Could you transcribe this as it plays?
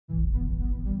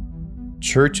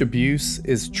Church abuse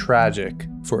is tragic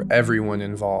for everyone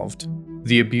involved.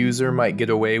 The abuser might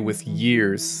get away with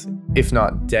years, if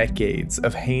not decades,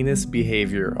 of heinous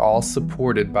behavior, all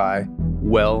supported by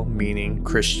well-meaning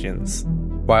Christians,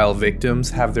 while victims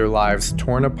have their lives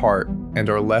torn apart and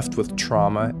are left with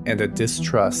trauma and a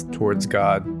distrust towards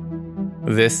God.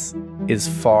 This is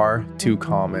far too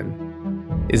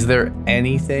common. Is there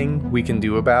anything we can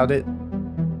do about it?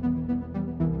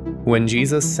 When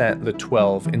Jesus sent the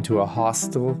 12 into a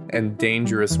hostile and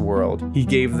dangerous world, he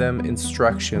gave them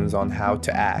instructions on how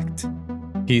to act.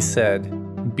 He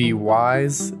said, "Be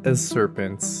wise as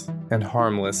serpents and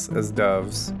harmless as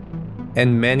doves."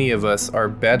 And many of us are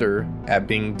better at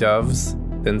being doves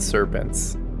than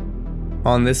serpents.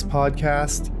 On this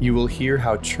podcast, you will hear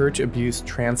how church abuse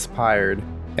transpired,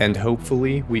 and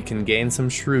hopefully we can gain some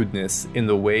shrewdness in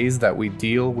the ways that we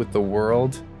deal with the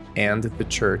world and the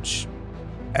church.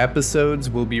 Episodes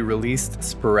will be released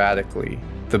sporadically.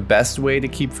 The best way to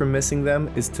keep from missing them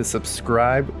is to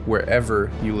subscribe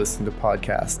wherever you listen to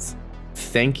podcasts.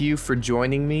 Thank you for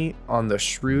joining me on the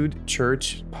Shrewd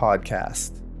Church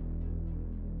podcast.